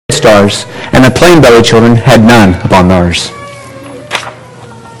stars, and the plain-bellied children had none upon theirs.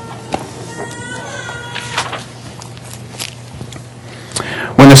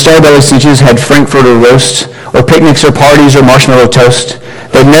 When the star-bellied Sneetches had Frankfurter roasts, or picnics or parties or marshmallow toast,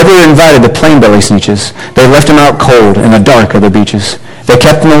 they never invited the plain-bellied Sneetches. They left them out cold in the dark of the beaches. They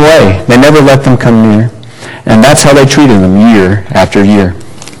kept them away. They never let them come near. And that's how they treated them year after year.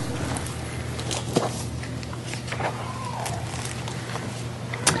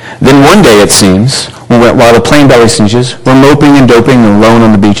 Then one day, it seems, while the plain-bellied Sneetches were moping and doping alone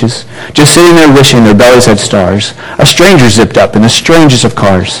on the beaches, just sitting there wishing their bellies had stars, a stranger zipped up in the strangest of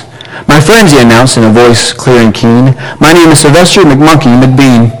cars. "My friends," he announced in a voice clear and keen, "my name is Sylvester McMonkey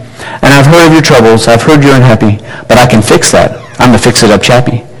McBean, and I've heard of your troubles. I've heard you're unhappy, but I can fix that. I'm the fix-it-up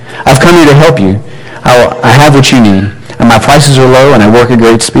chappie. I've come here to help you. I have what you need, and my prices are low, and I work at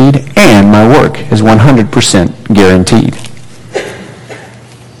great speed, and my work is 100% guaranteed."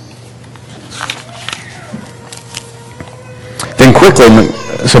 Then quickly,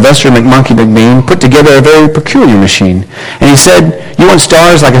 Sylvester McMonkey McBean put together a very peculiar machine, and he said, "You want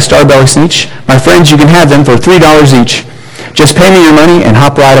stars like a star-bellied Sneetch? My friends, you can have them for $3 each. Just pay me your money and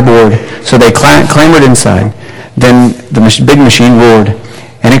hop right aboard." So they clambered inside. Then the big machine roared,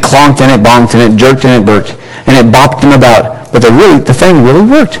 and it clonked and it bonked and it jerked and it burked, and it bopped them about. But the thing really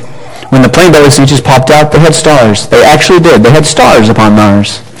worked. When the plain-bellied Sneetches popped out, they had stars. They actually did. They had stars upon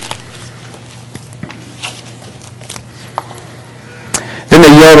theirs. Then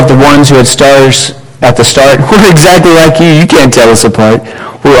they yelled at the ones who had stars at the start, "We're exactly like you. You can't tell us apart.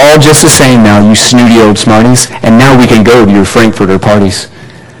 We're all just the same now, you snooty old smarties, and now we can go to your Frankfurter parties."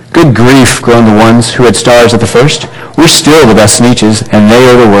 "Good grief," groaned the ones who had stars at the first. "We're still the best Sneetches, and they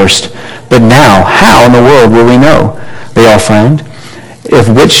are the worst. But now, how in the world will we know?" They all frowned. "If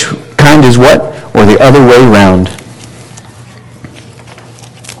which kind is what, or the other way round."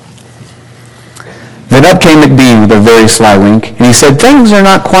 Then up came McBean with a very sly wink, and he said, "Things are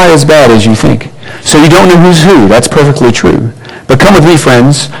not quite as bad as you think. So you don't know who's who. That's perfectly true. But come with me,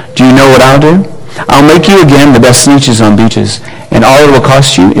 friends. Do you know what I'll do? I'll make you again the best Sneetches on beaches, and all it will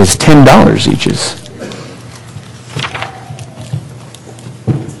cost you is $10 eaches."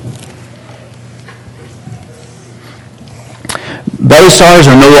 "Belly stars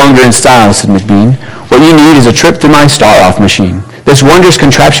are no longer in style," said McBean. "What you need is a trip through my star-off machine. This wondrous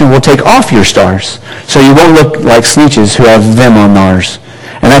contraption will take off your stars, so you won't look like Sneetches who have them on theirs."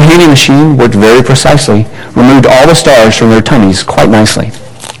 And that handy machine worked very precisely, removed all the stars from their tummies quite nicely.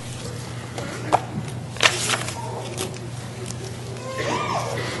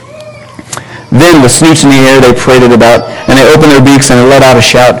 Then, with snoots in the air, they paraded about, and they opened their beaks and they let out a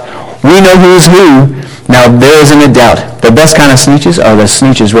shout, "We know who's who. Now there isn't a doubt. The best kind of Sneetches are the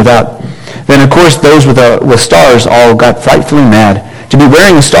Sneetches without." Then, of course, those with stars all got frightfully mad. To be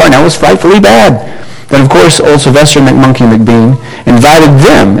wearing a star now was frightfully bad. Then, of course, old Sylvester McMonkey McBean invited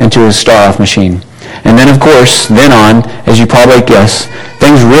them into his star-off machine. And then, of course, then on, as you probably guess,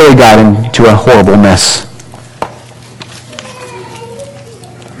 things really got into a horrible mess.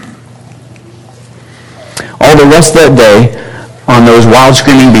 All the rest of that day, on those wild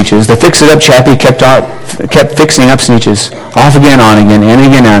screaming beaches, the fix-it-up chappie kept fixing up Sneetches, off again, on again, in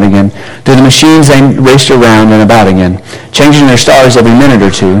again, out again, to the machines they raced around and about again, changing their stars every minute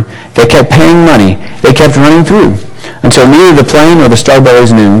or two. They kept paying money. They kept running through, until neither the plain or the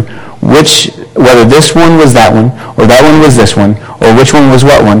star-bellies knew whether this one was that one, or that one was this one, or which one was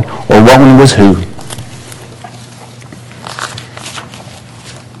what one, or what one was who.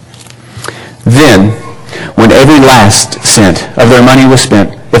 Then, when every last cent of their money was spent,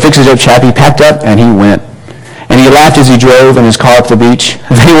 the fix-it-up chappie packed up and he went. And he laughed as he drove in his car up the beach.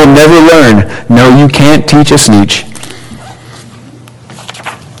 "They will never learn. No, you can't teach a Sneetch."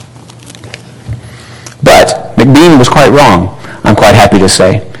 But McBean was quite wrong, I'm quite happy to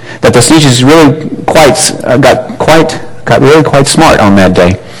say, that the Sneetches really got really quite smart on that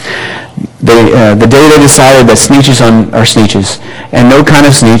day. The day they decided that Sneetches are Sneetches, and no kind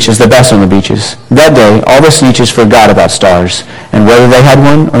of Sneetch is the best on the beaches. That day, all the Sneetches forgot about stars, and whether they had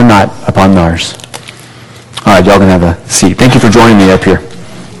one or not upon theirs. All right, y'all can have a seat. Thank you for joining me up here.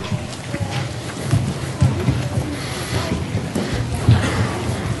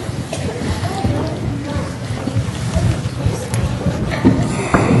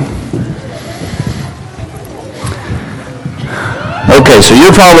 Okay, so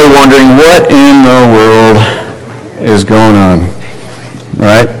you're probably wondering what in the world is going on,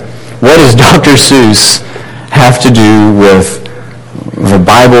 right? What does Dr. Seuss have to do with the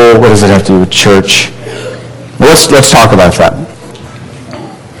Bible? What does it have to do with church? Well, let's talk about that.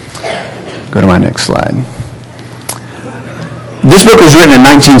 Go to my next slide. This book was written in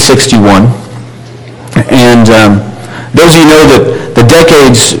 1961, and those of you know that the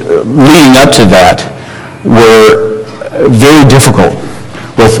decades leading up to that were very difficult,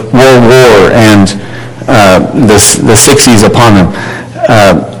 with World War and the 60s upon them.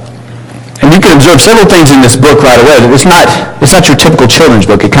 And you can observe several things in this book right away. It's not your typical children's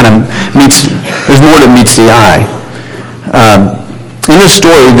book. It kind of there's more that meets the eye. In this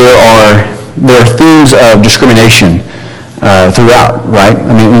story, there are themes of discrimination throughout, right?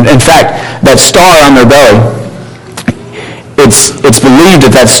 I mean, in fact, that star on their belly, it's believed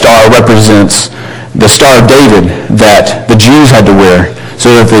that star represents the Star of David that the Jews had to wear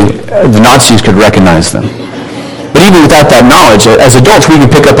so that the Nazis could recognize them. But even without that knowledge, as adults, we can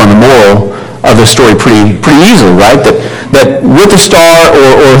pick up on the moral of the story pretty easily, right? That with a star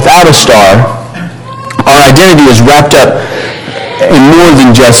or without a star, our identity is wrapped up in more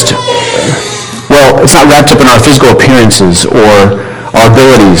than just, it's not wrapped up in our physical appearances or our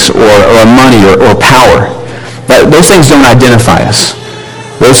abilities or money or power. Those things don't identify us.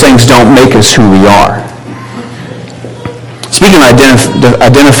 Those things don't make us who we are. Speaking of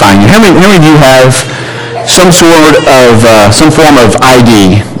identifying, how many of you have some form of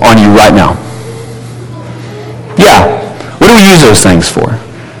ID on you right now? Yeah. What do we use those things for?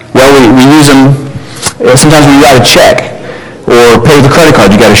 Well, we use them sometimes when you write a check or pay with a credit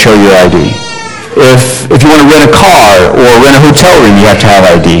card. You got to show your ID. If you want to rent a car or rent a hotel room, you have to have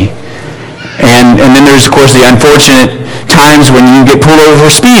ID. And then there's, of course, the unfortunate times when you get pulled over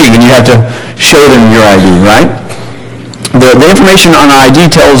for speeding and you have to show them your ID, right? The information on our ID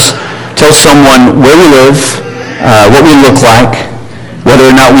tells someone where we live, what we look like, whether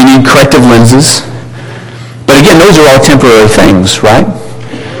or not we need corrective lenses. But again, those are all temporary things, right?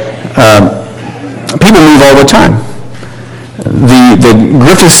 People move all the time. The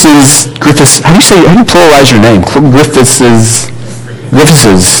Griffiths, how do you pluralize your name? Griffiths,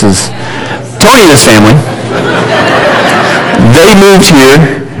 Tony and his family, they moved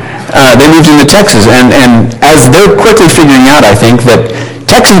here. They moved into Texas, and as they're quickly figuring out, I think, that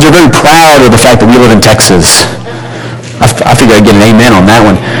Texans are very proud of the fact that we live in Texas. I figured I'd get an amen on that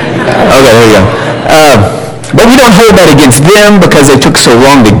one. Okay, there you go. But we don't hold that against them because they took so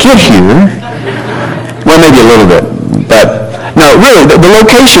long to get here. Well, maybe a little bit. But, no, really, the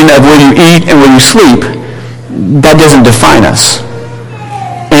location of where you eat and where you sleep, that doesn't define us.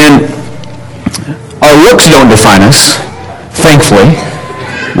 And our looks don't define us, thankfully,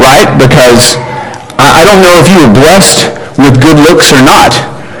 right? Because I don't know if you were blessed with good looks or not,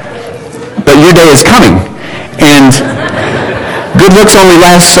 but your day is coming. And good looks only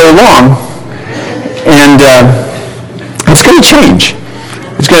last so long, and it's going to change.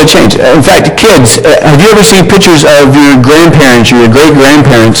 It's going to change. In fact, kids, have you ever seen pictures of your grandparents or your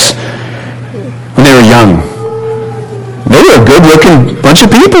great-grandparents when they were young? They were a good-looking bunch of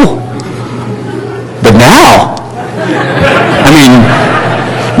people. But now,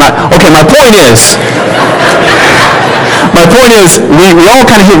 my point is, we all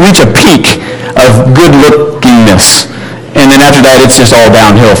kind of reach a peak of good-lookingness, and then after that, it's just all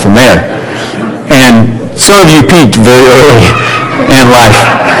downhill from there. And some of you peaked very early in life.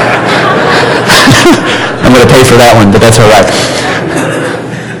 I'm going to pay for that one, but that's all right.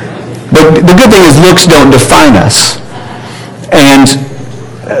 But the good thing is, looks don't define us, and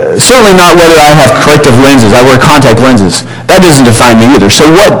certainly not whether I have corrective lenses. I wear contact lenses. That doesn't define me either.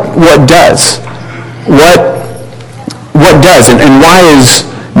 So what does? What does? And why is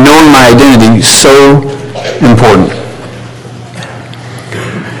knowing my identity so important?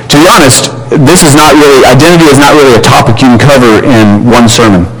 To be honest, identity is not really a topic you can cover in one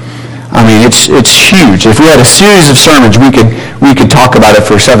sermon. I mean, it's huge. If we had a series of sermons, we could talk about it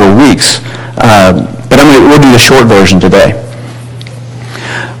for several weeks. But we'll do the short version today.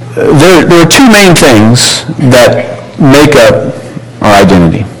 There are two main things that make up our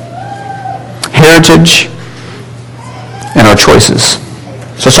identity: heritage and our choices.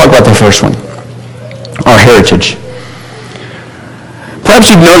 So let's talk about the first one, our heritage. Perhaps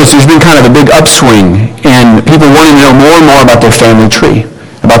you've noticed there's been kind of a big upswing in people wanting to know more and more about their family tree,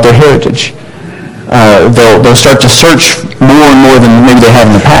 about their heritage. They'll start to search more and more than maybe they have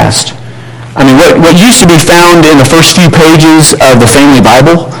in the past. I mean, what used to be found in the first few pages of the family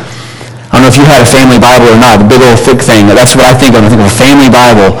Bible, I don't know if you had a family Bible or not, the big old thick thing. That's what I think of. I think of a family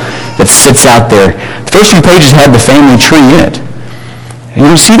Bible that sits out there. The first few pages had the family tree in it. And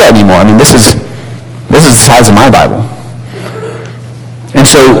you don't see that anymore. I mean, this is the size of my Bible. And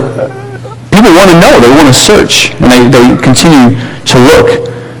so people want to know. They want to search. And they continue to look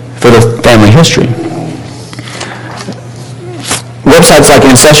for the family history. Websites like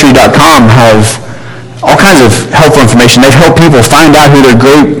Ancestry.com have all kinds of helpful information. They've helped people find out who their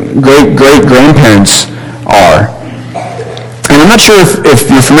great-great-great-grandparents are. And I'm not sure if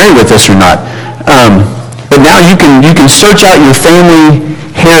you're familiar with this or not, but now you can search out your family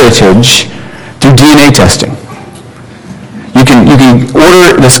heritage through DNA testing. You can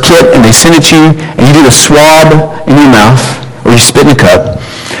order this kit, and they send it to you, and you do a swab in your mouth, or you spit in a cup,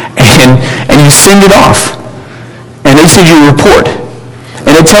 and you send it off. And they send you a report.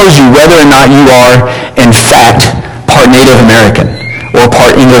 And it tells you whether or not you are, in fact, part Native American or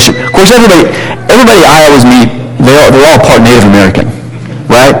part English. Of course, everybody I always meet, they're all part Native American,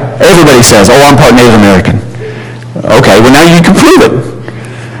 right? Everybody says, oh, I'm part Native American. Okay, well, now you can prove it.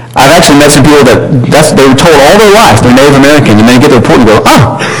 I've actually met some people that they were told all their life they're Native American, and then you get the report and go,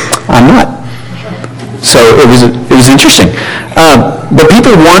 oh, I'm not. So it was interesting. But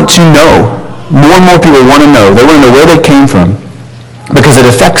people want to know. More and more people want to know. They want to know where they came from because it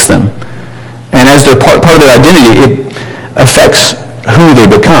affects them. And as they're part of their identity, it affects who they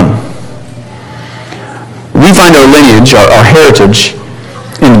become. We find our lineage, our heritage,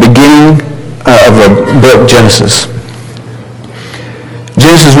 in the beginning of the book Genesis.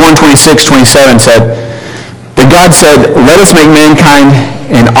 Genesis 1:26-27 said, that God said, let us make mankind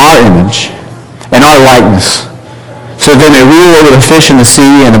in our image, in our likeness, so that they may rule over the fish in the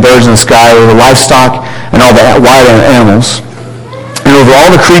sea and the birds in the sky, over the livestock and all the wild animals, and over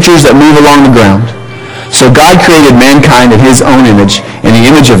all the creatures that move along the ground. So God created mankind in his own image. In the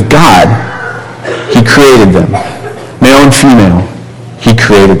image of God, he created them. Male and female, he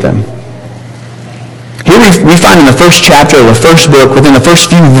created them. Here we find in the first chapter of the first book, within the first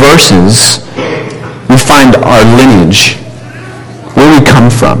few verses, we find our lineage, where we come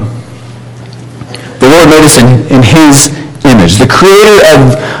from. The Lord made us in his image. The creator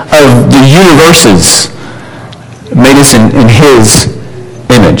of the universes made us in his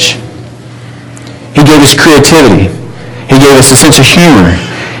image. He gave us creativity. He gave us a sense of humor.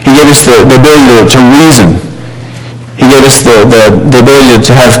 He gave us the ability to reason. He gave us the ability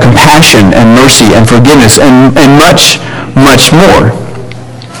to have compassion and mercy and forgiveness and much, much more.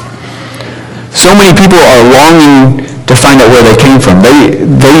 So many people are longing to find out where they came from.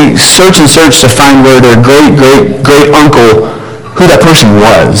 They search and search to find where their great-great-great-uncle, who that person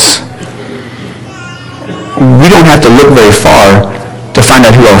was. We don't have to look very far to find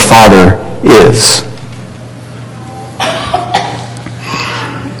out who our Father is.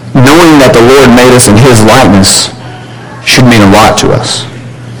 Knowing that the Lord made us in his likeness should mean a lot to us.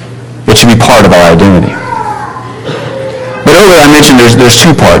 It should be part of our identity. But earlier I mentioned there's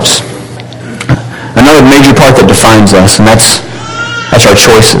two parts. Another major part that defines us, and that's our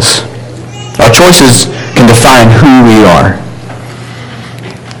choices. Our choices can define who we are.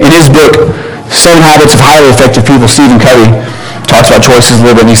 In his book, 7 Habits of Highly Effective People, Stephen Covey talks about choices a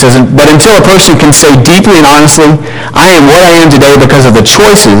little bit, and he says, but until a person can say deeply and honestly, I am what I am today because of the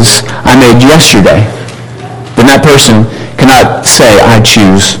choices I made yesterday, then that person cannot say, I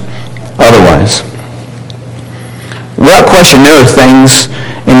choose otherwise. Without question, there are things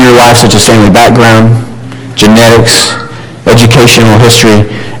in your life such as family background, genetics, educational history,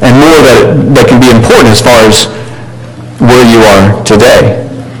 and more that can be important as far as where you are today.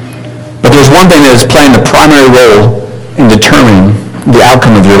 But there's one thing that is playing the primary role in determining the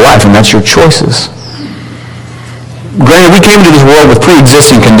outcome of your life, and that's your choices. Granted, we came into this world with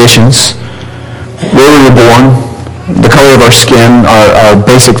pre-existing conditions, where we were born, the color of our skin, our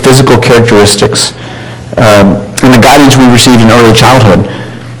basic physical characteristics, and the guidance we received in early childhood.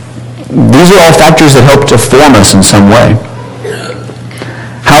 These are all factors that help to form us in some way.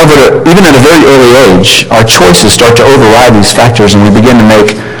 However, even at a very early age, our choices start to override these factors and we begin to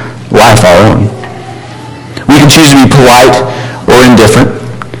make life our own. We can choose to be polite or indifferent.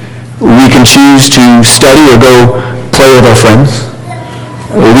 We can choose to study or go play with our friends.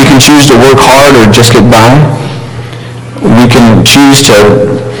 We can choose to work hard or just get by. We can choose to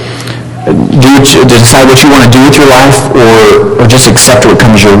decide what you want to do with your life or just accept what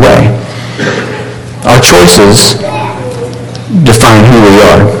comes your way. Our choices define who we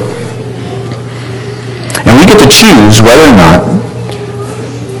are. And we get to choose whether or not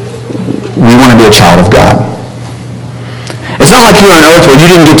we want to be a child of God. It's not like here on earth where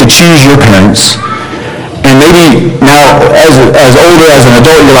you didn't get to choose your parents. And maybe now, as older, as an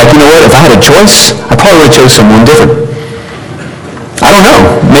adult, you're like, you know what, if I had a choice, I probably would have chose someone different. I don't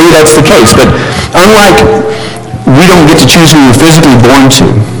know. Maybe that's the case. But unlike we don't get to choose who we're physically born to,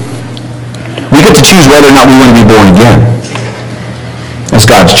 we get to choose whether or not we want to be born again as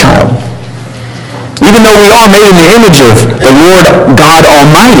God's child. Even though we are made in the image of the Lord God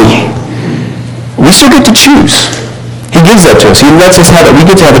Almighty, we still get to choose. He gives that to us. He lets us have it. We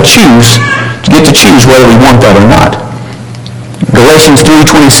get to have a choose get to choose whether we want that or not. Galatians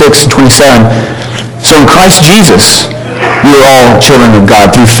 3:26 and 27. So in Christ Jesus, you are all children of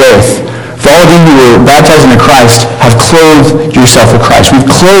God through faith. For all of you who were baptized into Christ have clothed yourself with Christ. We've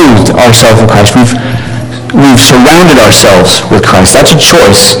clothed ourselves with Christ. We've surrounded ourselves with Christ. That's a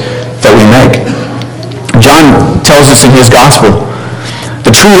choice that we make. John tells us in his gospel,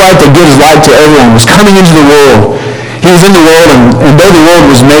 the true light that gives light to everyone was coming into the world. He was in the world, and though the world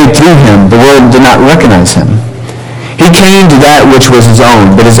was made through him, the world did not recognize him. He came to that which was his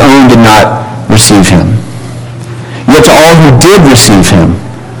own, but his own did not receive him. Yet to all who did receive him,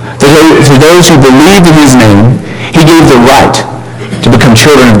 to those who believed in his name, he gave the right to become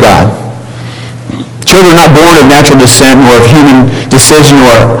children of God. Children not born of natural descent or of human decision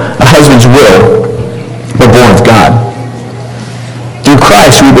or a husband's will, but born of God. Through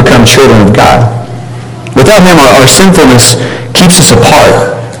Christ we become children of God. Without him, our sinfulness keeps us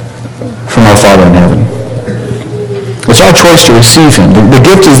apart from our Father in heaven. It's our choice to receive him. The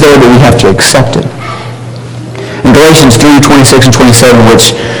gift is there, but we have to accept it. In Galatians 3:26 and 27,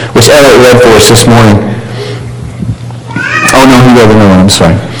 which Elliot read for us this morning. Oh, no, he read another one. I'm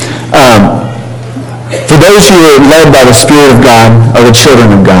sorry. For those who are led by the Spirit of God are the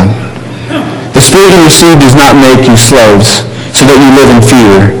children of God. The Spirit you received does not make you slaves, so that you live in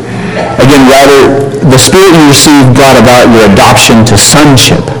fear. Again, rather, the Spirit you received brought about your adoption to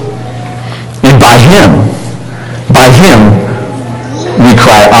sonship. And by him, we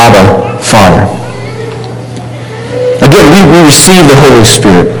cry, Abba, Father. Again, we receive the Holy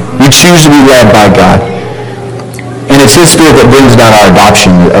Spirit. We choose to be led by God. And it's his Spirit that brings about our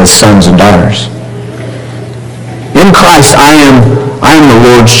adoption as sons and daughters. In Christ, I am the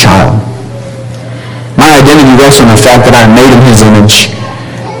Lord's child. My identity rests on the fact that I am made in his image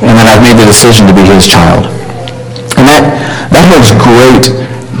and that I've made the decision to be his child. And that holds great,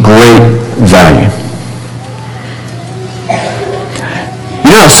 great value. You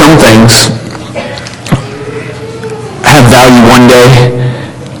know how some things have value one day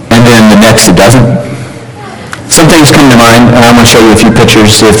and then the next it doesn't? Some things come to mind, and I'm going to show you a few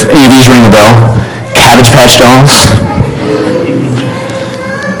pictures. If any of these ring a bell, Cabbage Patch dolls,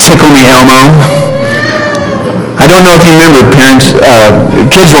 Tickle Me Elmo. I don't know if you remember, parents,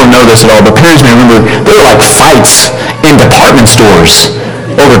 kids won't know this at all, but parents may remember there were like fights in department stores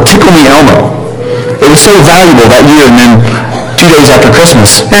over Tickle Me Elmo. It was so valuable that year, and then 2 days after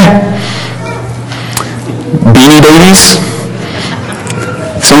Christmas, Beanie Babies.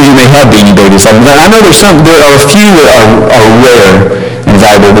 Some of you may have Beanie Babies. I know there are a few that are rare and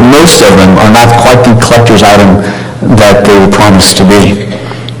valuable, but most of them are not quite the collector's item that they were promised to be.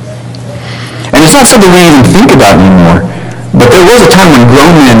 And it's not something we even think about anymore, but there was a time when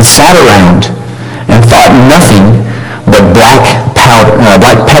grown men sat around and thought nothing but black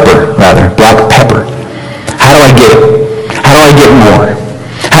pepper. How do I get it? How do I get more?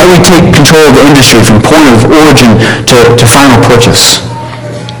 How do we take control of the industry from point of origin to final purchase?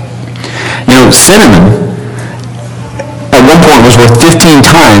 You know, cinnamon at one point was worth 15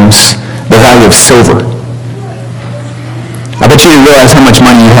 times the value of silver. I bet you didn't realize how much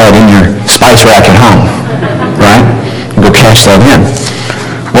money you had in your spice rack at home, right? You go cash that in.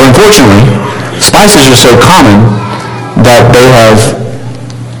 Well, unfortunately, spices are so common that they have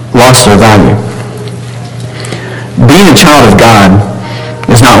lost their value. Being a child of God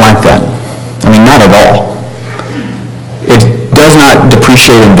is not like that. I mean, not at all. It does not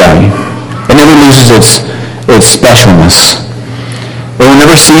depreciate in value. It never loses its specialness. It will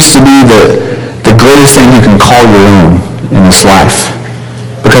never cease to be the greatest thing you can call your own in this life,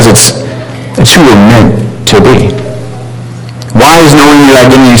 because it's who we're meant to be. Why is knowing your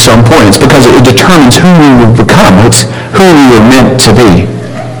identity so important? It's because it determines who we will become. It's who we were meant to be.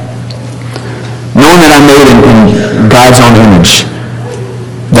 Knowing that I'm made in God's own image,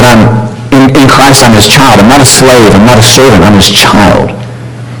 that I'm in Christ, I'm his child. I'm not a slave. I'm not a servant. I'm his child.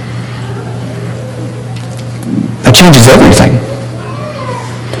 That changes everything.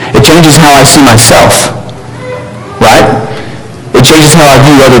 It changes how I see myself, right? It changes how I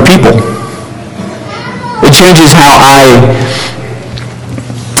view other people. It changes how I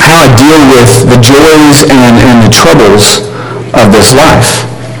deal with the joys and the troubles of this life.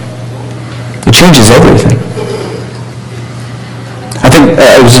 It changes everything. I think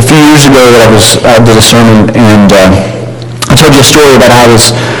it was a few years ago that I did a sermon, and I told you a story about how I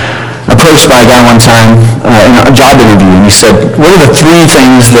was approached by a guy one time in a job interview, and he said, what are the 3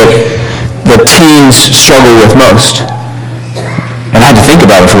 things that teens struggle with most? And I had to think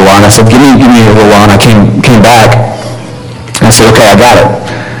about it for a while, and I said, give me a little while, and I came back, and I said, okay, I got it.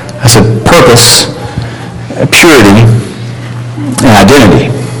 I said, purpose, purity, and identity.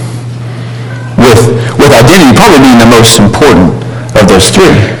 with identity probably being the most important of those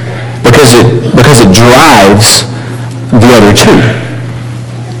three, because it drives the other two.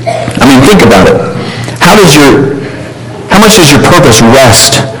 I mean, think about it. How much does your purpose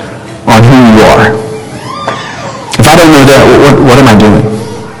rest on who you are? If I don't know that, what am I doing?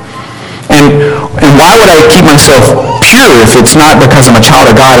 And why would I keep myself pure if it's not because I'm a child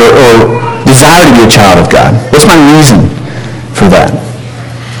of God or desire to be a child of God? What's my reason for that?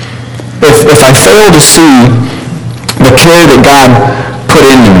 If I fail to see the care that God put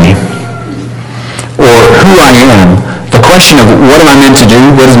into me, or who I am, the question of what am I meant to do,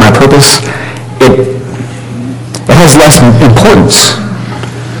 what is my purpose, it has less importance.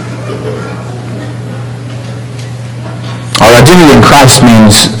 Our identity in Christ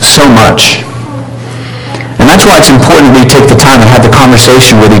means so much. And that's why it's important that we take the time to have the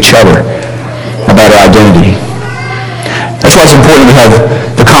conversation with each other about our identity. That's why it's important to have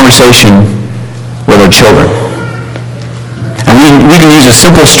the conversation with our children. And we can use a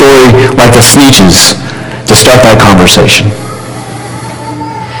simple story like the Sneetches to start that conversation.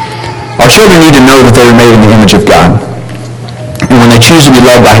 Our children need to know that they are made in the image of God. And when they choose to be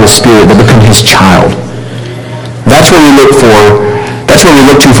led by His Spirit, they become His child. That's where we look for. That's where we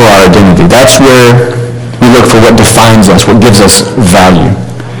look to for our identity. That's where we look for what defines us, what gives us value.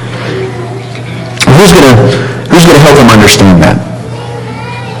 And who's going to help them understand that?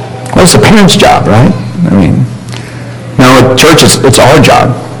 Well, it's the parents' job, right? I mean, now at church, it's our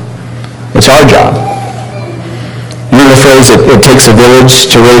job. It's our job. You know the phrase, it takes a village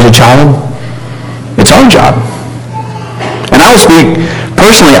to raise a child? It's our job. And I will speak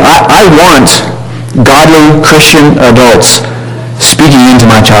personally, I want godly Christian adults speaking into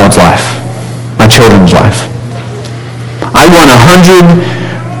my child's life, my children's life. I want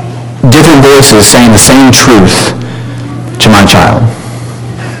 100 different voices saying the same truth to my child.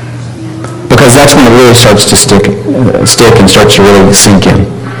 Because that's when it really starts to stick and starts to really sink in.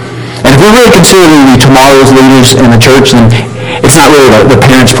 And if we really consider to be tomorrow's leaders in the church, then it's not really the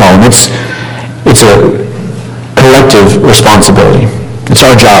parents' problem. It's a collective responsibility. It's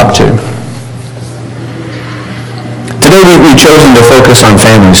our job too. Today we've chosen to focus on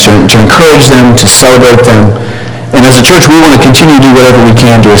families, to encourage them, to celebrate them. And as a church, we want to continue to do whatever we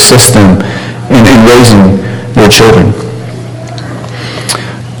can to assist them in raising their children.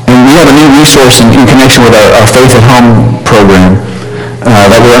 And we have a new resource in connection with our Faith at Home program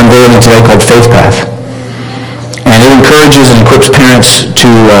that we're unveiling today called Faith Path. And it encourages and equips parents to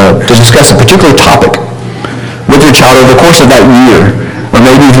discuss a particular topic with their child over the course of that year, or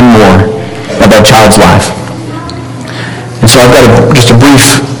maybe even more, of that child's life. And so I've got just a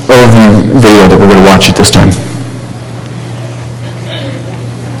brief overview video that we're going to watch at this time.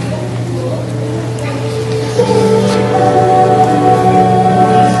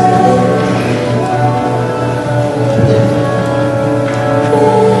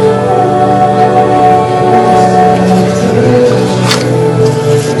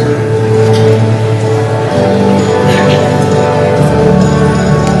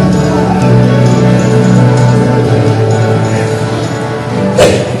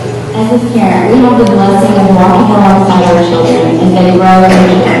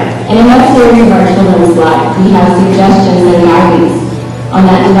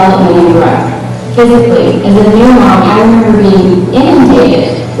 Physically, as a new mom, I remember being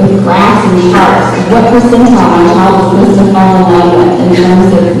inundated with graphs and charts of what percentile my child was supposed to fall in love with in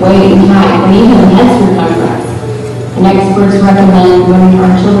terms of weight and height, and even head circumference. And experts recommend when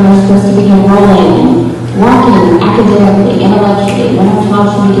our children are supposed to begin rolling and walking academically, intellectually, when our child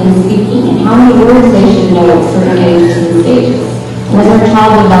should begin speaking, and how many words they should know at certain ages and stages. And as our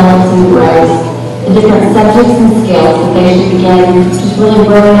child develops and grows, the different subjects and skills that they should begin just really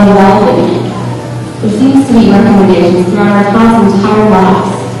growing and developing. There seems to be recommendations throughout our child's entire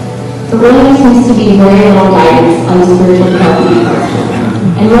lives, but really there seems to be very little guidance on the spiritual development of our children.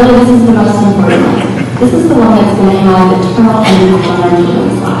 And really this is the most important one. This is the one that's going to have eternal impact on our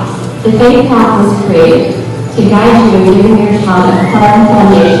children's lives. The Faith Path was created to guide you in giving your child a firm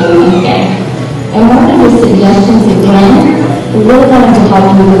foundation in faith. And one of the suggestions again is really going to help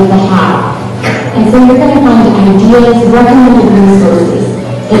you with the how. And so you're going to find ideas, recommended resources,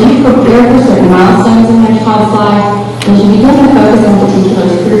 as you prepare for certain milestones in your child's life, and you begin to focus on particular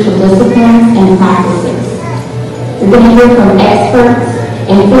spiritual disciplines and practices. You're going to hear from experts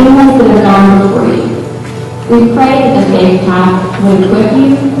and families that have gone before you. We pray that the Faith Path would equip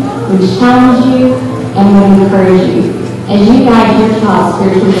you, would challenge you, and would encourage you as you guide your child's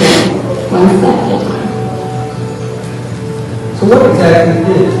spiritual journey one step at a time. So what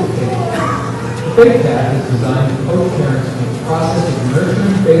exactly is the Faith Path? The Faith Path is designed to coach parents in the process of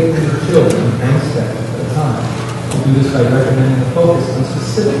nurturing faith in your children one step at a time. We'll do this by recommending a focus on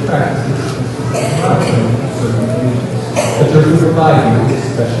specific practices and specific milestones at certain ages. The church will provide you with a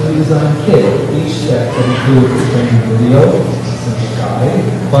specially designed kit for each step that includes a training video, essential guide,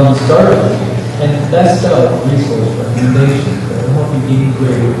 fun startup, and best of resource recommendations that will help you gain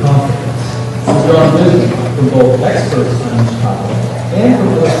greater confidence. We've drawn wisdom from both experts on each topic and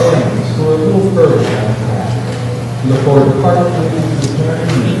from those families who are a little further down the path. We look forward to partnering with you to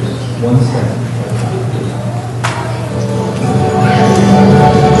parenting years, one step at a time.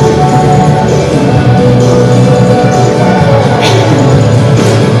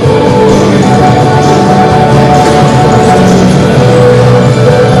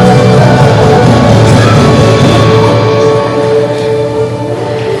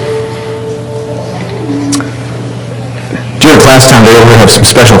 Class time, they will have some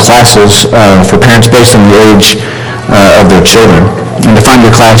special classes for parents based on the age of their children. And to find your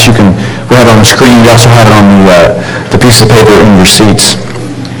class, we'll have it on the screen. You also have it on the piece of paper in your seats.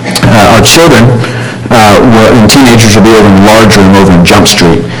 Our children and teenagers will be over in Larger and over in Jump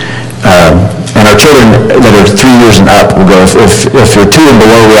Street. And our children that are 3 years and up will go. If you're 2 and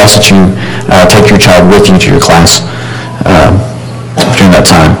below, we ask that you take your child with you to your class during that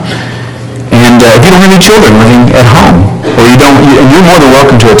time. And if you don't have any children living at home, or you're more than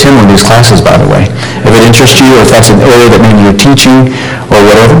welcome to attend one of these classes, by the way, if it interests you, or if that's an area that maybe you're teaching, or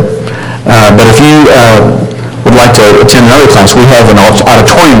whatever. But if you would like to attend another class, we have an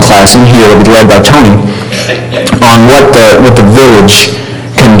auditorium class in here that will be led by Tony on what the village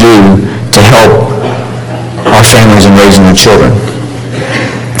can do to help our families in raising their children.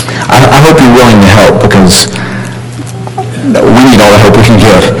 I hope you're willing to help, because we need all the help we can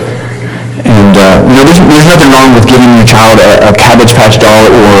give. And there's nothing wrong with giving your child a Cabbage Patch doll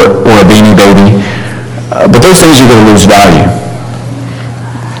or a Beanie Baby, but those things are going to lose value.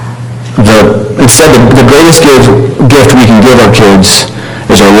 Instead, the greatest gift we can give our kids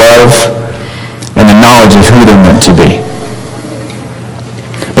is our love and the knowledge of who they're meant to be.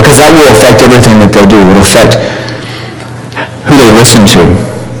 Because that will affect everything that they'll do. It will affect who they listen to.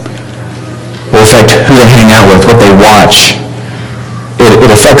 It will affect who they hang out with, what they watch.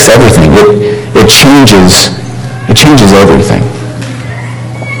 It affects everything. It changes everything.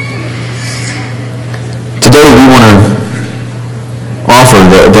 Today we want to offer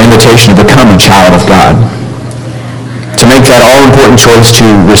the invitation to become a child of God, to make that all-important choice to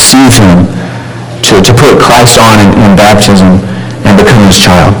receive Him, to put Christ on in baptism and become His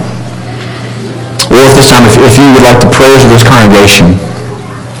child. Well, at this time, if you would like the prayers of this congregation,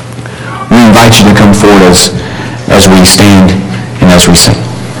 we invite you to come forward as we stand and as we sing.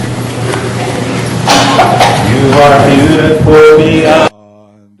 You are beautiful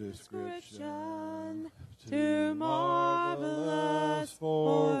beyond description, too marvelous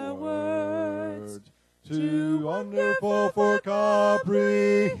for words, too wonderful for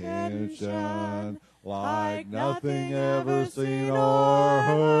comprehension, like nothing ever seen